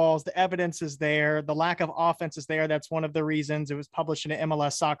written on the walls. The evidence is there. The lack of offense is there. That's one of the reasons. It was published in an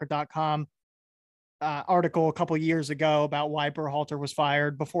MLSsoccer.com article a couple of years ago about why Berhalter was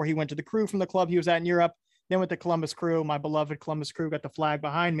fired before he went to the Crew from the club he was at in Europe. Then with the Columbus Crew, my beloved Columbus Crew, got the flag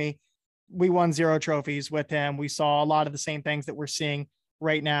behind me. We won 0 trophies with him. We saw a lot of the same things that we're seeing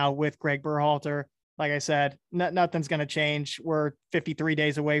right now with Greg Berhalter. Like I said, nothing's going to change. We're 53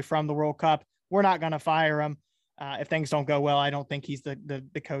 days away from the World Cup. We're not going to fire him. If things don't go well, I don't think he's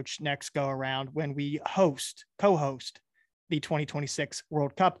the coach next go around when we co-host the 2026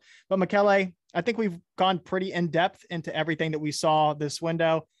 World Cup. But Michele, I think we've gone pretty in depth into everything that we saw this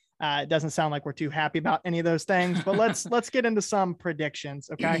window. It doesn't sound like we're too happy about any of those things, but let's get into some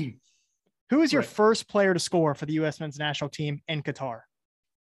predictions. Okay. Who is your first player to score for the U.S. men's national team in Qatar?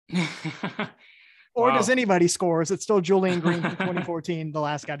 Or does anybody score? Is it still Julian Green from 2014, the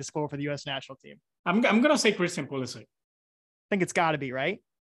last guy to score for the U.S. national team? I'm going to say Christian Pulisic. I think it's got to be, right?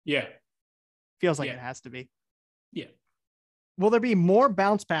 Yeah. Feels like it has to be. Yeah. Will there be more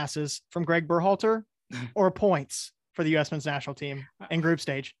bounce passes from Greg Berhalter or points for the U.S. men's national team in group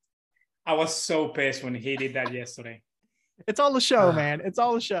stage. I was so pissed when he did that yesterday. It's all a show, man. It's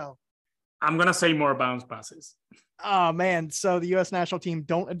all a show. I'm going to say more bounce passes. Oh, man. So the U.S. national team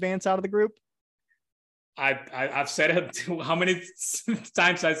don't advance out of the group? I've said it how many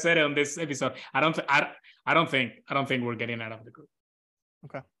times I said it on this episode. I don't think we're getting out of the group.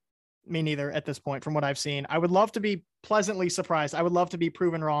 Okay. Me neither at this point, from what I've seen. I would love to be pleasantly surprised. I would love to be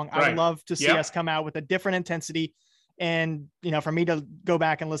proven wrong. I would love to see us come out with a different intensity. And, for me to go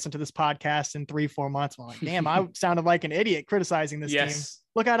back and listen to this podcast in 3-4 months, I'm like, damn, I sounded like an idiot criticizing this team.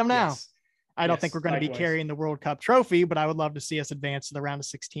 Look at them now. Yes. I don't think we're going to be carrying the World Cup trophy, but I would love to see us advance to the round of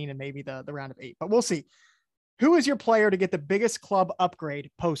 16 and maybe the round of 8, but we'll see. Who is your player to get the biggest club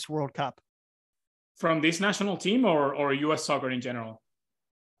upgrade post World Cup? From this national team or US soccer in general?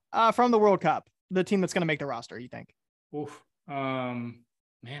 From the World Cup, the team that's going to make the roster, you think? Oof. Man,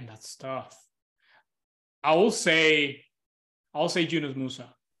 that's tough. I'll say Yunus Musah.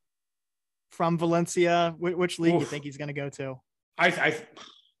 From Valencia, which league do you think he's going to go to? I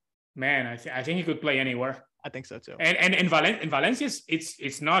think he could play anywhere. I think so too. And in Valencia,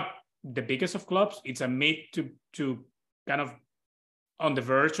 it's not the biggest of clubs. It's a mid to kind of on the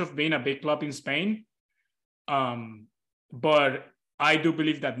verge of being a big club in Spain. But I do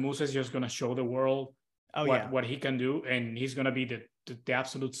believe that Musah is just going to show the world what he can do, and he's going to be the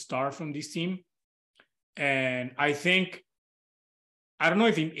absolute star from this team. And I think, I don't know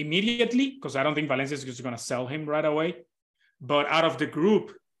if immediately, because I don't think Valencia is just going to sell him right away. But out of the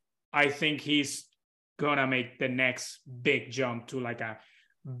group, I think he's going to make the next big jump to like a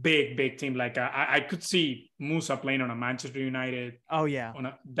big team. Like I could see Musah playing on a Manchester United. Oh, yeah.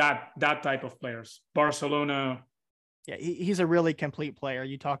 On that type of players. Barcelona. Yeah, he's a really complete player.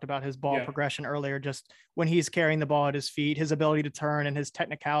 You talked about his ball progression earlier, just when he's carrying the ball at his feet, his ability to turn and his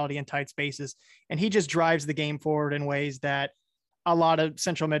technicality in tight spaces. And he just drives the game forward in ways that a lot of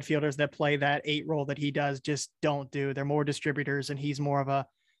central midfielders that play that 8 role that he does just don't do. They're more distributors, and he's more of a,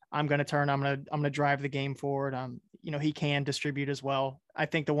 I'm going to turn, I'm going to drive the game forward. He can distribute as well. I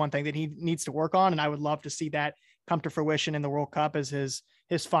think the one thing that he needs to work on, and I would love to see that come to fruition in the World Cup, is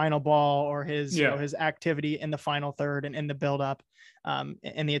his final ball or his his activity in the final third and in the build up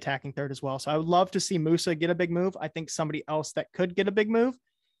in the attacking third as well. So I would love to see Musah get a big move. I think somebody else that could get a big move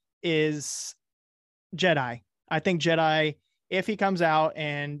is Jedi. I think Jedi, if he comes out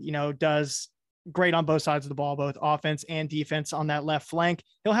and, does great on both sides of the ball, both offense and defense on that left flank,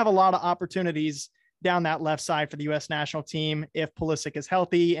 he'll have a lot of opportunities down that left side for the U.S. national team. If Pulisic is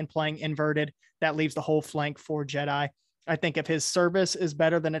healthy and playing inverted, that leaves the whole flank for Jedi. I think if his service is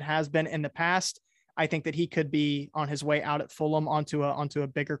better than it has been in the past, I think that he could be on his way out at Fulham onto a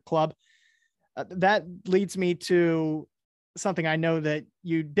bigger club. That leads me to something I know that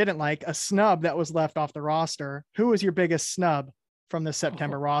you didn't like, a snub that was left off the roster. Who was your biggest snub from the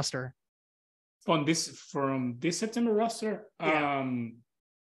September roster? From this September roster? Yeah.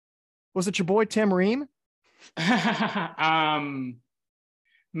 Was it your boy Tim Ream?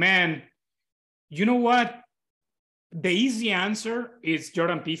 Man, you know what? The easy answer is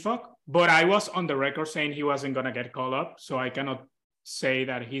Jordan Pifok, but I was on the record saying he wasn't going to get called up, so I cannot say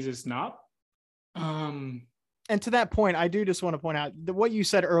that he's a snub. And to that point, I do just want to point out that what you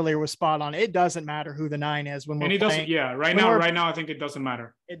said earlier was spot on. It doesn't matter who the 9 is when we're playing. Doesn't. Yeah, right now, I think it doesn't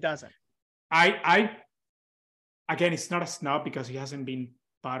matter. It doesn't. Again, it's not a snub because he hasn't been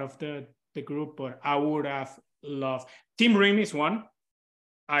part of the group, but I would have loved. Tim Ream is one.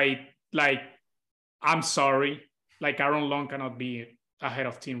 I'm sorry. Like, Aaron Long cannot be ahead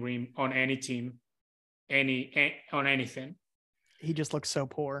of Tim Ream on any team, on anything. He just looks so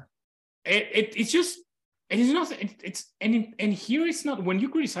poor. It's just, it is not. And here it's not, when you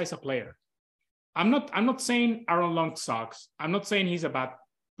criticize a player, I'm not saying Aaron Long sucks. I'm not saying he's a bad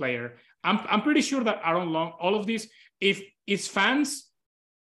player. I'm pretty sure that Aaron Long, all of this, if his fans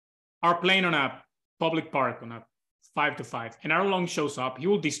are playing on a public park on a 5-5 and Aaron Long shows up, he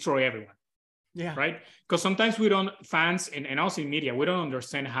will destroy everyone. Yeah. Right? Because sometimes fans and also in media, we don't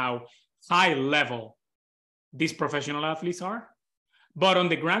understand how high level these professional athletes are. But on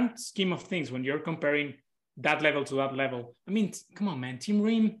the grand scheme of things, when you're comparing that level to that level, I mean, come on, man. Tim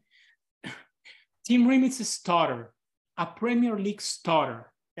Ream is a starter, a Premier League starter.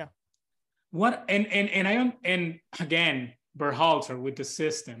 Yeah. What and again, Berhalter with the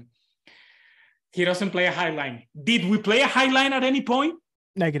system. He doesn't play a high line. Did we play a high line at any point?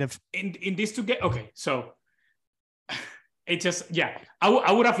 Negative. In this to get okay, so it just I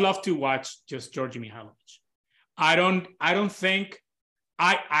would have loved to watch just Georgi Mihailovic. I don't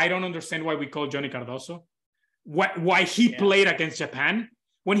understand why we call Johnny Cardoso. Why he played against Japan,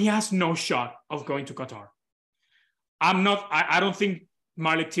 when he has no shot of going to Qatar. I don't think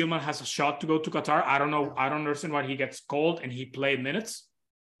Malik Tillman has a shot to go to Qatar. I don't know. I don't understand why he gets called and he played minutes.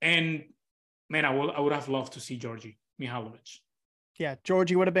 And man, I would have loved to see Georgi Mihailovic. Yeah,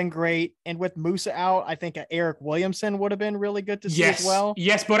 Georgie would have been great. And with Musa out, I think Eric Williamson would have been really good to see as well.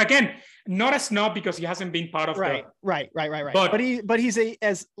 Yes, but again, not a snub because he hasn't been part of right. But he's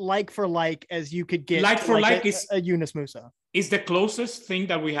as like for like as you could get. Like for like is a Yunus Musa. Is the closest thing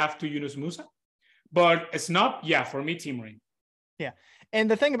that we have to Yunus Musa. But it's not, for me, Team Ring. Yeah.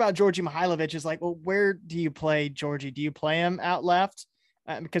 And the thing about Georgi Mihailovic is like, well, where do you play Georgie? Do you play him out left?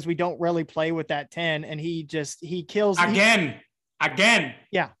 Because we don't really play with that 10. And he kills. Again.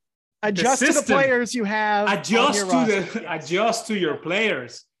 Yeah. Adjust to the players you have. Adjust to your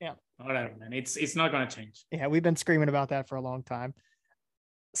players. Yeah. Whatever, man. It's not going to change. Yeah. We've been screaming about that for a long time.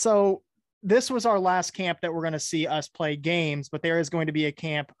 So this was our last camp that we're going to see us play games, but there is going to be a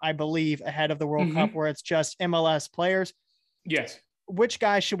camp, I believe, ahead of the World Cup where it's just MLS players. Yes. Which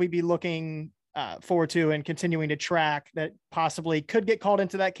guys should we be looking forward to and continuing to track that possibly could get called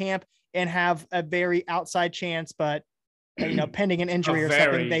into that camp and have a very outside chance, but pending an injury or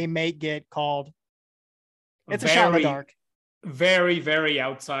something, they may get called. It's a shot in the dark. Very, very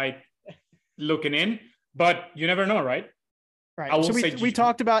outside looking in, but you never know, right? Right. So we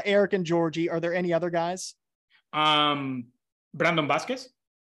talked about Eric and Georgie. Are there any other guys? Brandon Vasquez.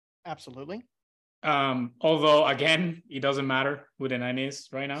 Absolutely. Although again, it doesn't matter who the 9 is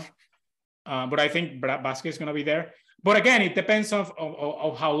right now. But I think Vasquez is going to be there. But again, it depends of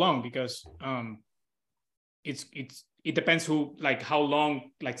how long, because it depends how long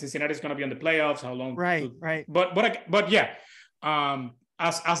Cincinnati is going to be on the playoffs, how long. Right. But yeah,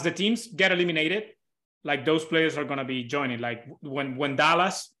 as the teams get eliminated, those players are going to be joining. Like when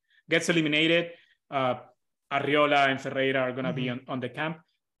Dallas gets eliminated, Arriola and Ferreira are going to be on the camp.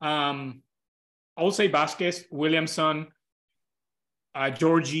 I will say Vasquez, Williamson,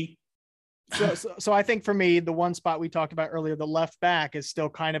 Georgie. So I think for me, the one spot we talked about earlier, the left back, is still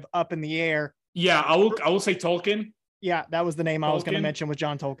kind of up in the air. Yeah, I will say Tolkien. Yeah, that was the name I was going to mention, with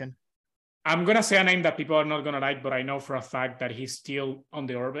John Tolkien. I'm going to say a name that people are not going to like, but I know for a fact that he's still on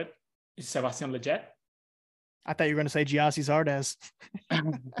the orbit. It's Sebastian Lletget. I thought you were going to say Giassi Zardes.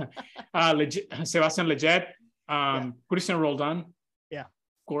 Sebastian Lletget, Christian Roldan. Yeah,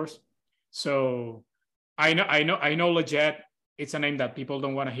 of course. So I know Lletget. It's a name that people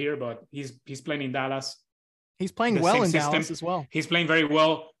don't want to hear, but he's playing in Dallas. He's playing well in Dallas as well. He's playing very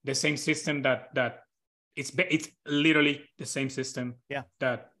well. The same system that it's literally the same system. Yeah.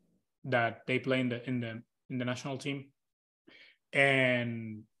 That they play in the national team,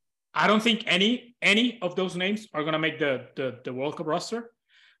 and I don't think any of those names are gonna make the World Cup roster,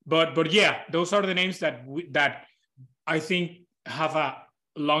 but yeah, those are the names that I think have a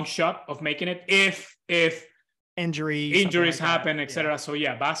long shot of making it if injuries happen, etc. So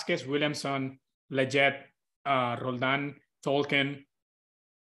yeah, Vasquez, Williamson, Lletget, Roldan, Tolkien,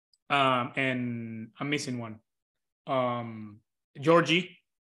 and I'm missing one, Georgie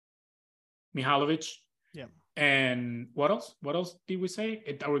Mihailovic. Yeah. And what else? What else did we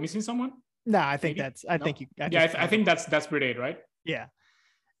say? Are we missing someone? No, I think Maybe? I think that's pretty it, right? Yeah.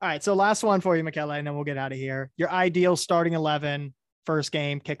 All right. So last one for you, Michele, and then we'll get out of here. Your ideal starting 11, first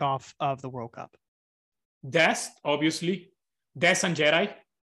game kickoff of the World Cup. Dest, obviously. Dest and Jedi.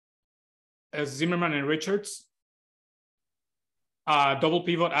 Zimmerman and Richards. Double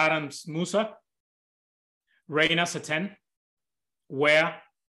pivot Adams Musa. Reina as a 10. Where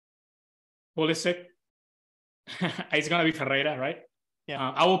Pulisic. It's going to be Ferreira, right? Yeah.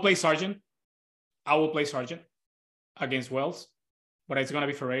 I will play Sargent against Wales, but it's going to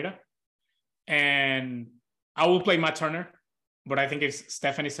be Ferreira. And I will play Matt Turner, but I think if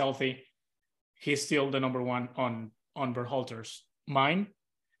Stefan is healthy, he's still the number one on Berhalter's mind.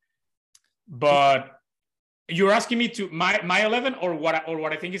 But you're asking me to my 11 or what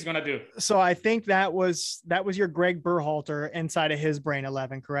I think he's going to do? So I think that was your Greg Berhalter inside of his brain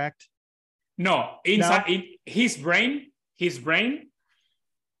 11, correct? No, inside in his brain is gonna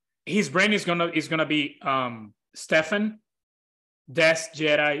be Stefan, Dest,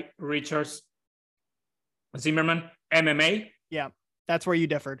 Jedi, Richards, Zimmerman, MMA. Yeah, that's where you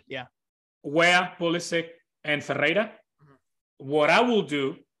differed. Yeah, Wea, Pulisic, and Ferreira. Mm-hmm. What I will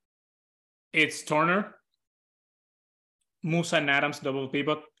do, it's Turner, Musa and Adams double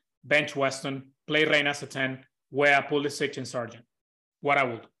pivot, bench Weston, play Reina as a 10, Wea, Pulisic, and Sargent. What I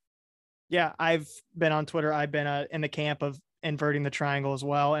will do. Yeah, I've been on Twitter. I've been in the camp of inverting the triangle as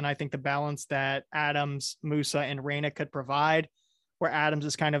well. And I think the balance that Adams, Musa, and Reina could provide where Adams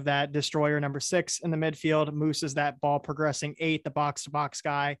is kind of that destroyer number 6 in the midfield. Moose is that ball progressing 8, the box to box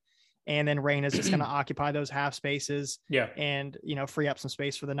guy. And then Rain is just going to occupy those half spaces and, free up some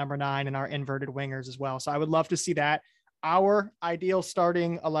space for the number 9 and our inverted wingers as well. So I would love to see that. Our ideal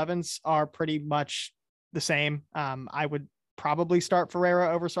starting 11s are pretty much the same. I would probably start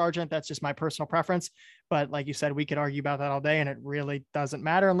Ferreira over Sargent. That's just my personal preference. But like you said, we could argue about that all day and it really doesn't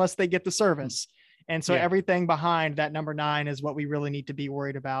matter unless they get the service. And so everything behind that number 9 is what we really need to be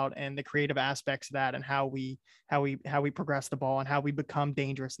worried about, and the creative aspects of that and how we progress the ball and how we become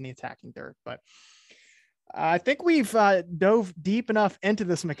dangerous in the attacking third. But I think we've dove deep enough into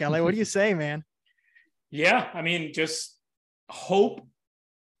this, Michele. What do you say, man? Yeah, I mean, just hope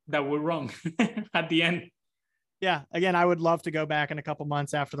that we're wrong at the end. Yeah, again, I would love to go back in a couple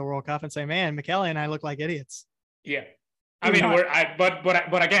months after the World Cup and say, man, Michele and I look like idiots. Yeah. I mean,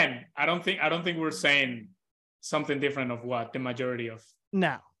 but again, I don't think we're saying something different of what the majority of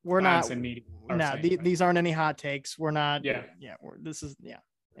we're not. These aren't any hot takes. We're not. Yeah.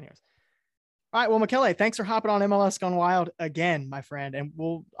 Anyways. All right. Well, Michele, thanks for hopping on MLS Gone Wild again, my friend, and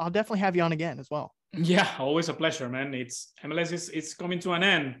I'll definitely have you on again as well. Yeah, always a pleasure, man. MLS is coming to an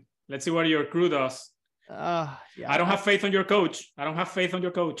end. Let's see what your crew does. I don't have faith on your coach.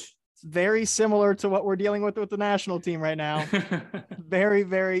 Very similar to what we're dealing with the national team right now. Very,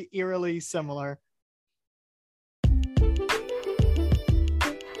 very eerily similar.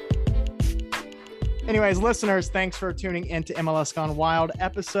 Anyways, listeners, thanks for tuning into MLS Gone Wild,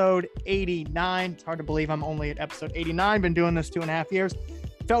 episode 89. It's hard to believe I'm only at episode 89. Been doing this 2.5 years.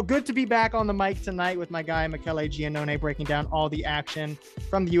 Felt good to be back on the mic tonight with my guy, Michele Giannone, breaking down all the action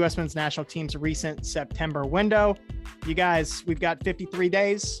from the U.S. men's national team's recent September window. You guys, we've got 53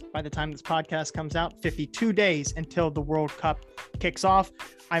 days by the time this podcast comes out, 52 days until the World Cup kicks off.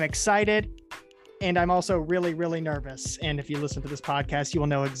 I'm excited, and I'm also really, really nervous. And if you listen to this podcast, you will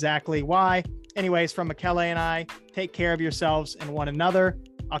know exactly why. Anyways, from Michele and I, take care of yourselves and one another.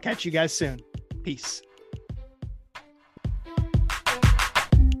 I'll catch you guys soon. Peace.